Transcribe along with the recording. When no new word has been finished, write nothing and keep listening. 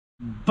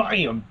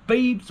Bam,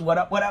 babes. What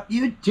up,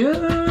 YouTube?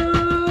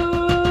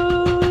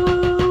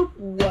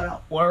 What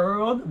up,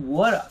 world?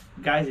 What up?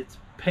 Guys, it's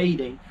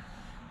payday.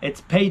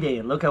 It's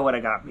payday. Look at what I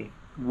got me.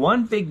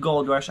 One big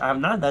gold rush. I have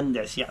not done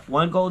this yet.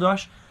 One gold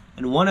rush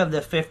and one of the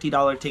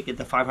 $50 ticket,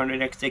 the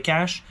 500 extra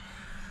cash.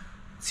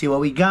 See what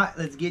we got.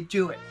 Let's get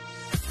to it.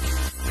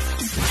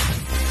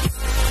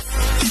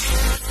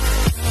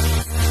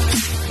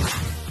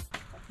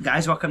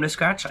 Guys, welcome to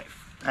Scratch Life.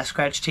 I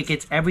scratch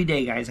tickets every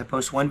day, guys. I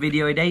post one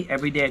video a day,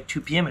 every day at 2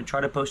 p.m. and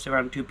try to post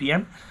around 2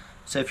 p.m.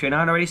 So if you're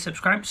not already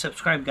subscribed,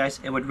 subscribe, guys.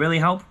 It would really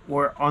help.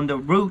 We're on the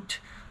route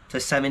to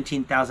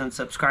 17,000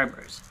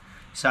 subscribers.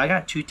 So I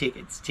got two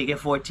tickets, ticket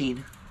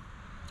 14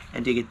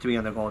 and ticket 3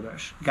 on the Gold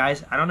Rush.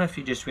 Guys, I don't know if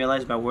you just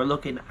realized, but we're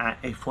looking at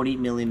a $40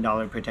 million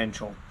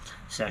potential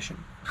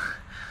session.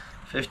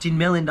 $15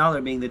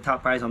 million being the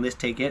top prize on this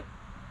ticket.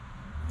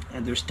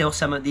 And there's still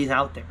some of these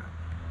out there.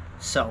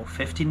 So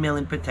 15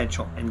 million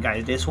potential, and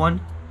guys, this one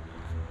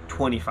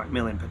 25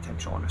 million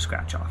potential on a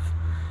scratch off.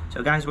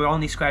 So guys,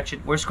 we're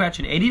scratching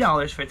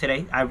 $80 for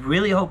today. I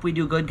really hope we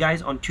do good,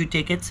 guys, on 2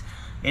 tickets.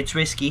 It's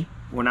risky.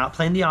 We're not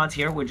playing the odds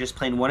here. We're just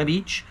playing one of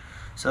each.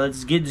 So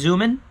let's get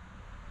zooming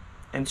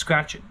and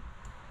scratching.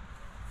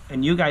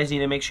 And you guys need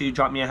to make sure you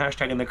drop me a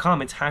hashtag in the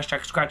comments,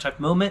 hashtag Scratch Life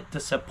Moment, to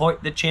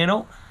support the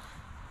channel.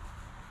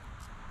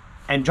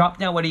 And drop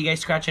down what are you guys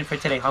scratching for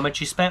today, how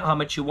much you spent, how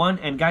much you won.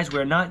 And guys,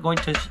 we're not going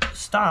to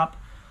stop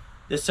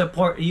the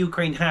support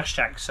Ukraine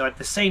hashtag. So at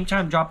the same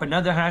time, drop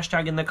another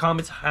hashtag in the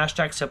comments,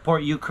 hashtag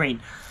support Ukraine.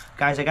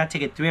 Guys, I got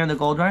ticket 3 on the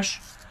Gold Rush.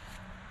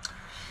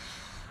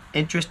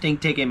 Interesting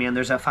ticket, man.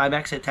 There's a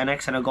 5x, a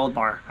 10x, and a gold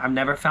bar. I've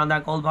never found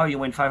that gold bar. You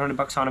win 500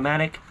 bucks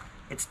automatic.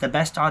 It's the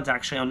best odds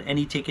actually on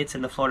any tickets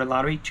in the Florida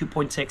lottery,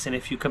 2.6. And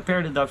if you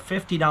compare to the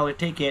 $50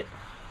 ticket,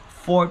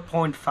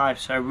 4.5.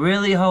 So I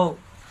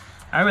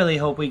really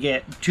hope we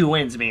get 2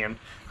 wins, man.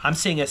 I'm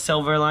seeing a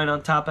silver line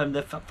on top of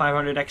the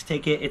 500x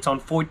ticket. It's on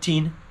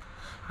 14.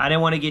 I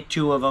didn't want to get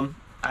 2 of them.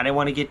 I didn't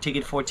want to get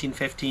ticket 14,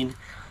 15.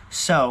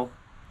 So,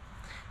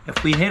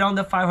 if we hit on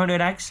the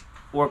 500x,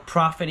 we're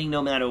profiting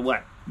no matter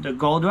what. The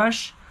Gold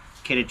Rush,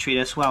 okay, to treat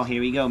us well.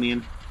 Here we go,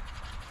 man.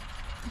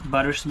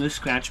 Butter smooth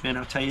scratch, man.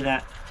 I'll tell you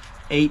that.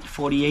 8,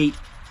 48,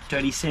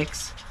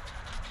 36,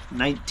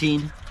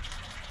 19,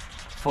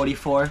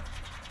 44,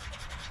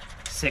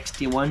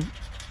 61,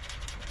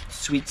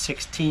 sweet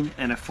 16,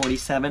 and a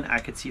 47. I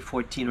could see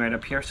 14 right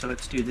up here, so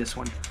let's do this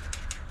one.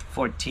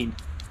 14.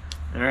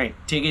 Alright,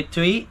 ticket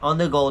 3 on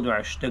the Gold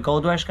Rush. The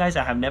Gold Rush, guys,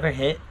 I have never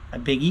hit a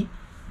biggie.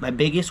 My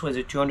biggest was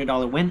a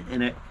 $200 win,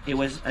 and it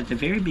was at the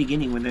very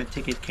beginning when the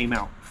ticket came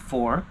out.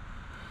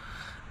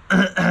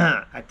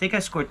 I think I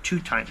scored 2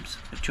 times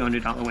a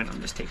 $200 win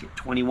on this ticket.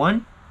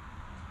 21,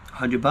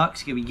 100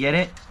 bucks, can we get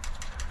it?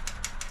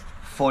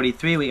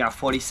 43, we got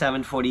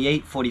 47,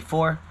 48,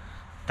 44,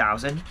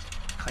 1,000.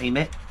 Claim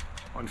it.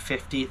 On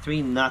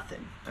 53,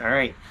 nothing.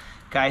 Alright,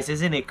 guys,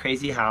 isn't it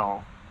crazy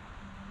how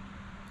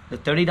the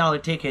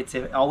 $30 tickets,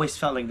 it always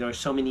felt like there were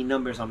so many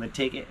numbers on the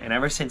ticket, and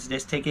ever since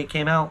this ticket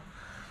came out,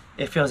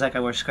 it feels like I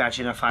was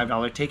scratching a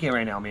 $5 ticket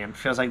right now, man. It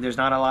feels like there's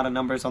not a lot of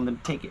numbers on the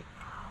ticket.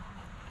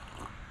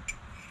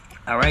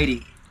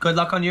 Alrighty, good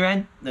luck on your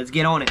end. Let's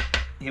get on it.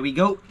 Here we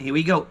go. Here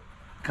we go.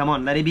 Come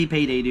on, let it be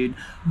payday, dude.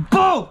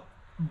 Boom!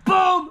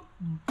 Boom!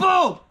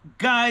 Boom!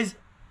 Guys,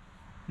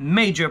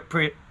 major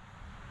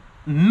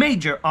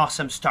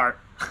awesome start.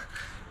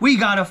 We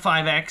got a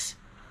 5x.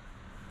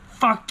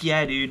 Fuck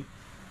yeah, dude.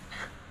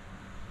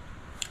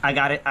 I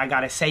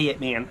gotta say it,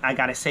 man. I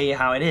gotta say it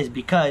how it is,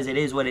 because it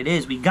is what it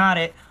is. We got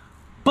it.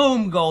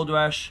 Boom, Gold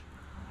Rush.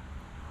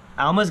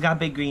 I almost got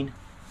big green.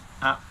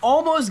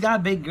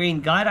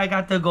 Glad I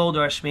got the Gold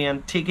Rush,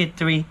 man. Ticket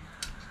 3.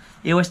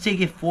 It was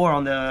ticket 4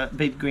 on the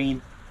big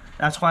green.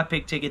 That's why I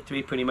picked ticket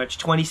 3 pretty much.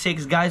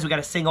 26, guys. We got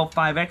a single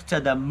 5x to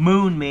the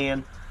moon,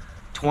 man.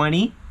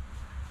 20.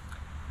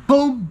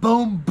 Boom,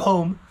 boom,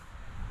 boom.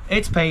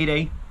 It's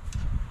payday.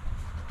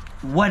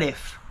 What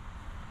if?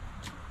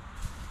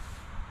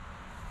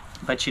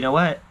 But you know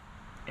what?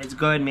 It's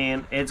good,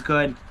 man. It's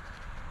good.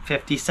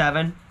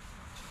 57.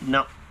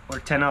 No, we're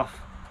 10 off.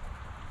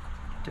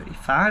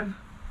 35.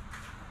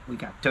 We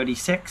got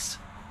 36.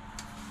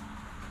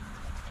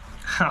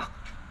 Huh.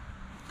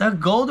 The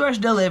Gold Rush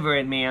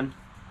delivering, man.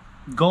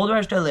 Gold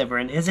Rush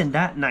delivering. Isn't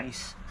that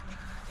nice?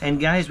 And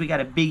guys, we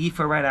got a biggie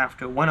for right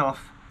after. 1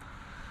 off.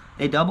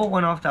 A double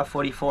 1 off that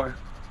 44.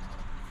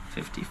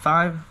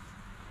 55.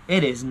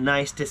 It is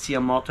nice to see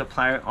a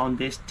multiplier on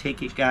this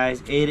ticket,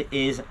 guys. It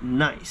is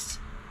nice.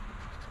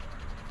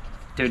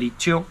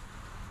 32.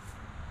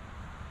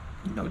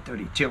 No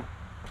 32.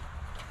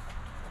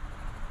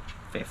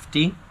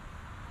 50.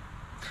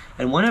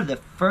 And one of the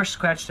first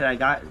scratch that I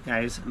got,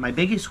 guys, my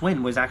biggest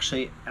win was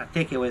actually, I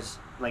think it was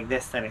like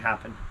this that it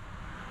happened.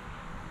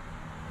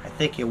 I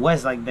think it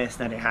was like this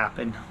that it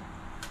happened.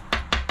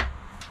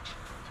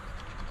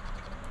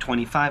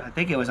 25. I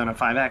think it was on a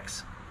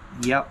 5x.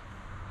 Yep.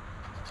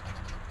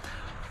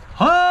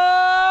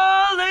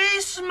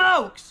 Holy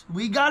smokes!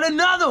 We got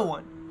another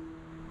one.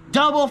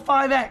 Double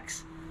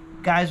 5x.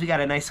 Guys, we got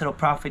a nice little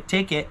profit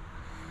ticket.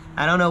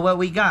 I don't know what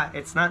we got.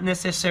 It's not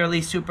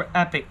necessarily super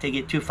epic to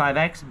get 2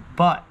 5X,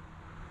 but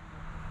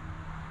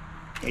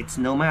it's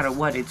no matter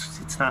what,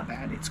 it's not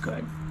bad. It's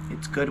good.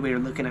 It's good. We're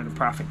looking at a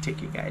profit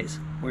ticket, guys.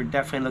 We're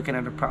definitely looking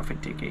at a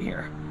profit ticket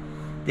here.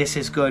 This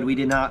is good. We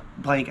did not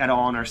blank at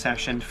all in our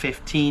session.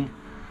 15.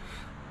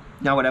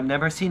 Now what I've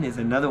never seen is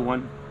another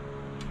one.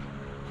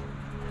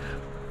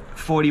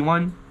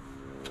 41.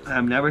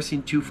 I've never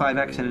seen 2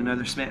 5X in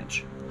another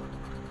smash.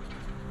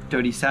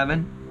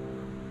 37.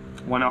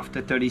 1 off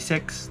to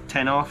 36.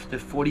 10 off to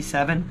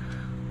 47.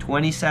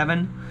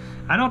 27.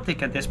 I don't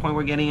think at this point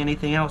we're getting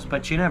anything else,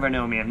 but you never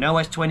know, man.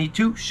 Noah's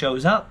 22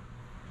 shows up.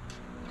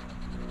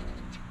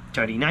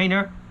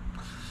 39er.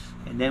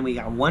 And then we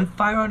got 1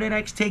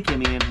 500X ticket,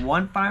 man.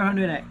 1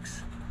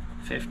 500X.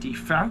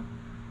 54.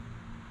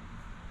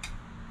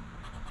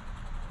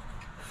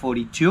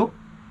 42.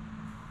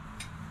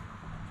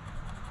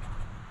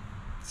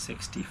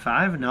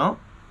 65. No.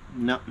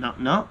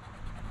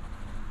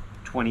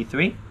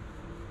 23.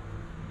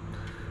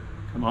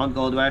 Come on,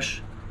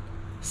 Goldrush.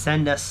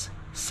 Send us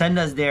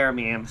there,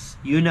 man.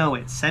 You know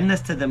it. Send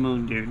us to the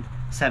moon, dude.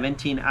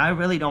 17. I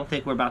really don't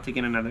think we're about to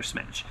get another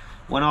smash.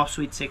 1 off,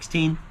 sweet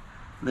 16.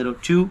 Little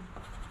 2.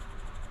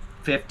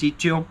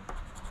 52.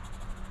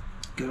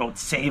 Good old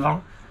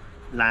Savon.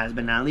 Last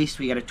but not least,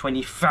 we got a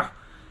 24.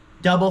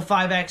 Double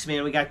 5X,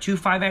 man. We got 2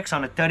 5X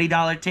on a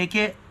 $30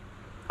 ticket.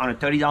 On a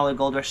 $30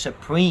 Goldrush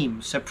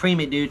Supreme. Supreme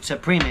it, dude.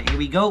 Supreme it. Here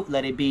we go.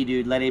 Let it be,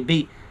 dude. Let it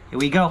be. Here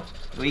we go.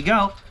 Here we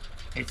go.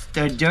 It's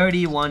the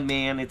dirty one,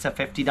 man. It's a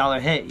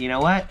 $50 hit. You know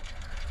what?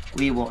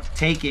 We will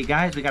take it,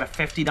 guys. We got a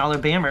 $50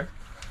 bammer.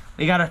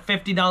 We got a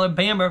 $50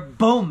 bammer.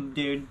 Boom,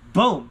 dude.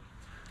 Boom.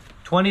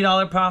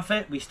 $20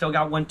 profit. We still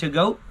got 1 to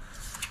go.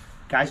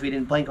 Guys, we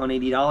didn't blink on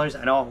 $80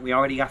 at all. We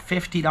already got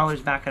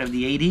 $50 back out of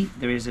the 80.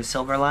 There is a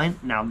silver line.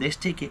 Now, this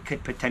ticket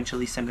could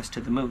potentially send us to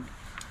the moon.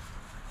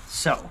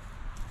 So,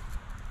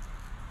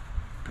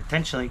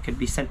 potentially it could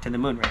be sent to the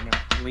moon right now.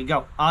 Here we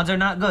go. Odds are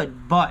not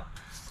good, but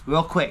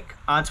real quick.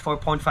 Odds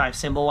 4.5.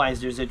 Symbol-wise,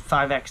 there's a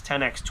 5X,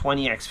 10X,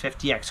 20X,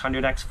 50X,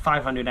 100X,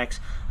 500X.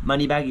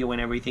 Money bag, you win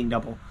everything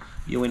double.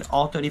 You win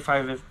all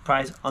 35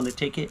 prize on the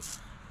ticket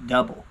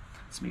double.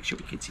 Let's make sure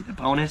we can see the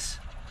bonus.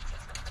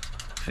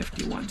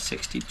 51,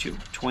 62,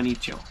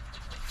 22,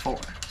 4,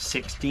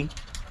 60,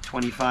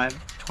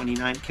 25,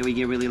 29. Can we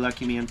get really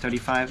lucky, man?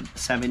 35,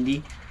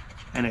 70,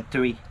 and a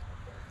 3.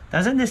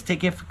 Doesn't this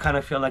ticket kind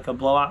of feel like a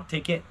blowout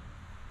ticket?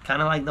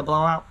 Kind of like the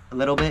blowout, a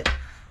little bit.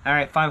 All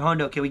right,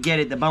 500. Can we get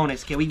it? The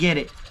bonus. Can we get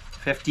it?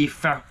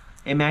 54.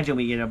 Imagine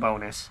we get a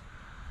bonus.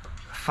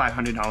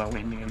 $500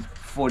 win, man.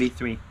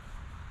 43.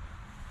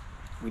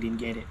 We didn't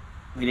get it.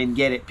 We didn't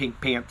get it. Pink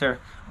Panther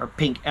or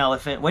Pink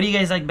Elephant. What do you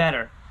guys like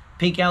better?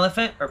 Pink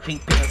Elephant or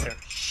Pink Panther?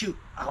 Shoot,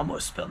 I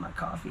almost spilled my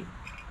coffee.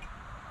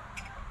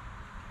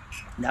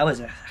 That was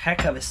a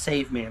heck of a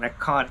save, man. I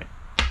caught it.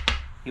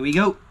 Here we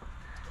go.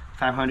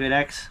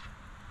 500X.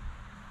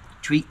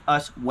 Treat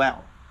us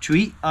well.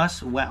 Treat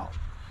us well.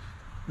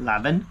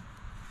 11.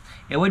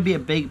 It would be a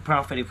big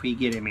profit if we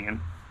get it, man.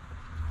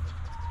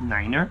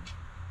 9er.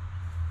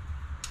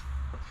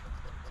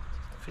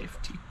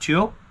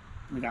 52.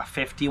 We got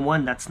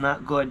 51. That's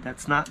not good.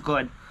 That's not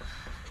good.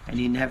 And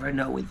you never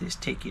know with this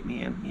ticket,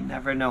 man. You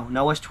never know.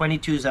 Noah's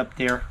 22's up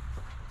there.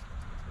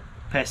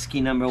 Pesky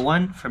number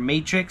 1 for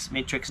Matrix.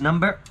 Matrix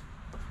number.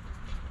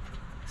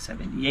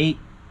 78.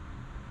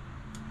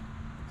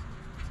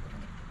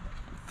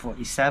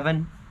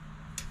 47.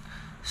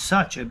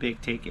 Such a big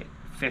ticket.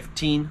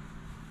 15.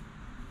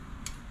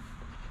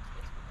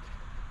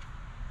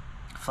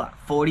 Flat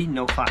 40.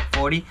 No flat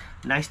 40.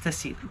 Nice to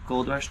see the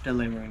Goldrush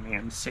delivering,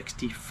 man.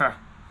 64.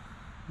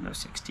 No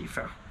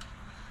 64.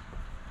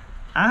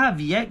 I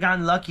have yet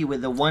gotten lucky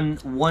with the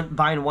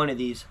buying one of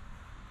these.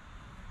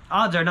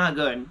 Odds are not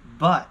good,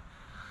 but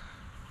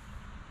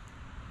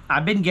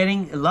I've been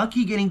getting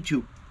lucky getting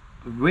 2.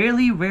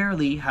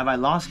 Rarely have I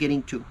lost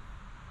getting 2.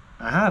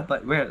 I have,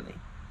 but rarely.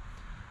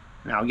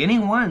 Now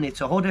getting 1,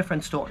 it's a whole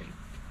different story.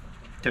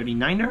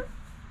 39er.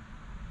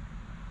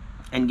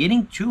 And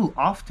getting 2,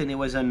 often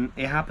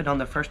it happened on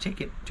the first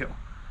ticket too.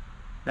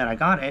 That I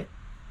got it.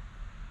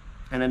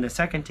 And then the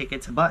second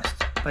ticket's a bust.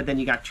 But then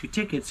you got 2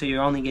 tickets, so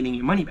you're only getting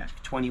your money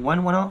back.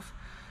 21 went off.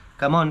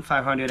 Come on,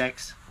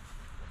 500X.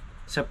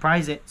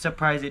 Surprise it,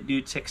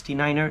 dude.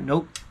 69er,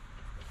 nope.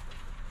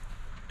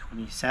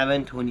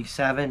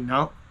 27,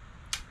 no.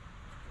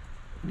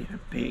 Need a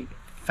big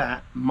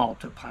fat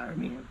multiplier,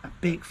 man. A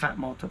big fat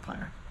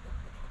multiplier.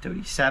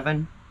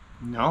 37,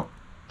 no.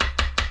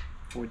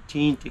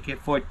 14, ticket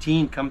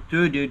 14, come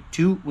through, dude.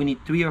 2, we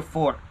need 3 or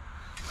 4.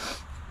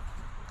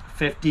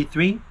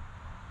 53.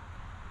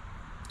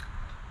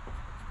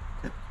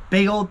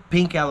 Big old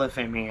pink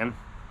elephant, man.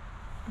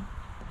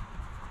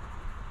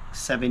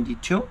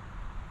 72.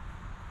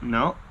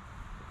 No.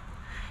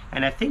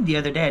 And I think the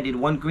other day I did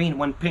 1 green,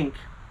 1 pink.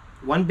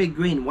 1 big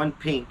green, 1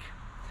 pink.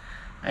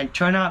 And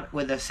turn out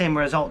with the same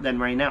result than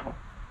right now.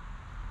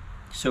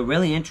 So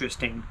really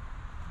interesting.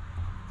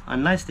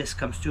 Unless this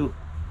comes through.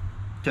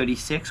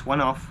 36,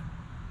 1 off.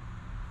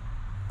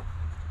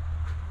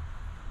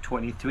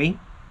 23.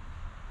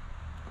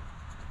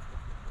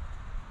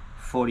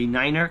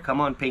 49er. Come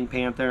on, Pink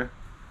Panther.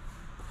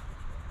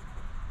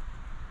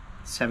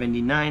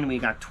 79. We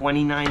got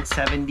 29,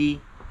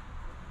 70,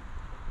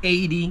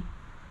 80.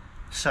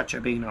 Such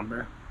a big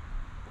number.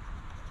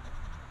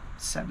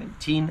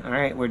 17. All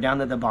right, we're down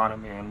to the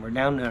bottom, man. We're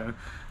down to...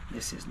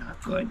 This is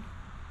not good.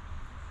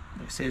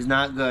 This is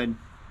not good.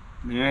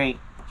 All right.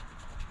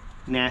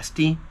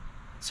 Nasty.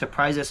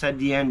 Surprise us at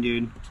the end,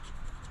 dude.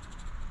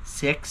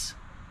 6.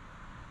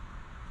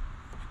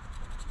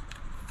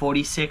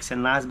 46.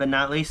 And last but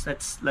not least,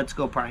 let's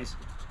go prize.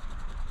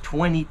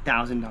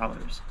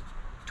 $20,000.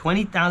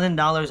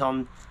 $20,000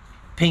 on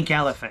Pink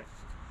Elephant.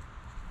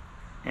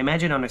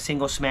 Imagine on a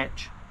single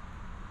smash.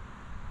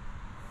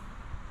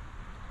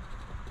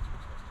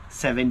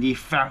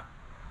 74.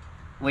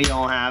 We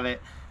don't have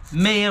it.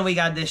 Man, we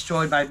got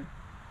destroyed by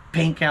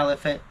Pink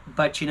Elephant.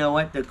 But you know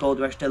what? The Gold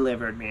Rush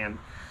delivered, man.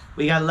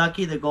 We got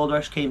lucky. The Gold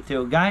Rush came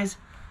through. Guys,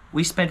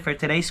 we spent for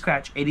today's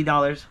scratch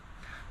 $80.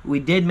 We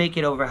did make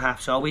it over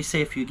half. So I always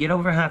say if you get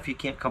over half, you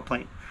can't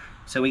complain.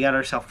 So we got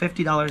ourselves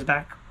 $50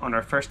 back on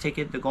our first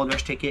ticket, the Gold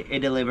Rush ticket. It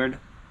delivered.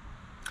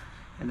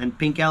 And then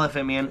Pink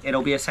Elephant, man,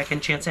 it'll be a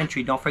second chance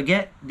entry. Don't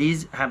forget,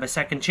 these have a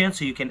second chance,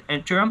 so you can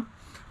enter them.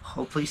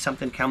 Hopefully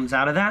something comes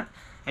out of that.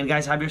 And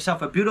guys, have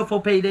yourself a beautiful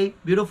payday,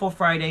 beautiful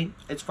Friday.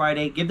 It's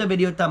Friday. Give the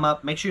video a thumb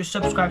up. Make sure you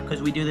subscribe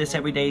because we do this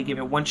every day. Give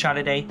it one shot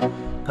a day.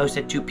 Post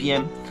at 2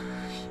 p.m.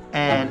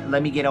 And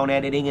let me get on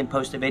editing and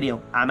post a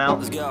video. I'm out.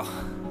 Let's go.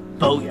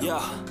 Booyah.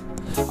 Yeah.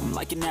 I'm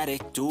like an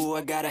addict, do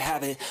I gotta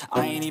have it.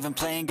 I ain't even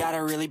playing, got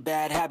a really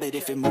bad habit.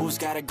 If it moves,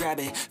 gotta grab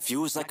it,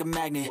 fuse like a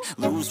magnet.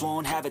 Lose,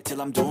 won't have it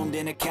till I'm doomed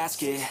in a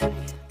casket.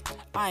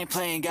 I ain't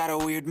playing, got a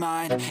weird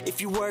mind.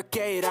 If you work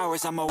 8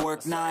 hours, I'ma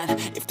work 9.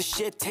 If the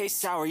shit tastes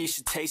sour, you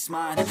should taste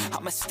mine.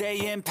 I'ma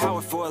stay in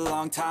power for a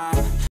long time.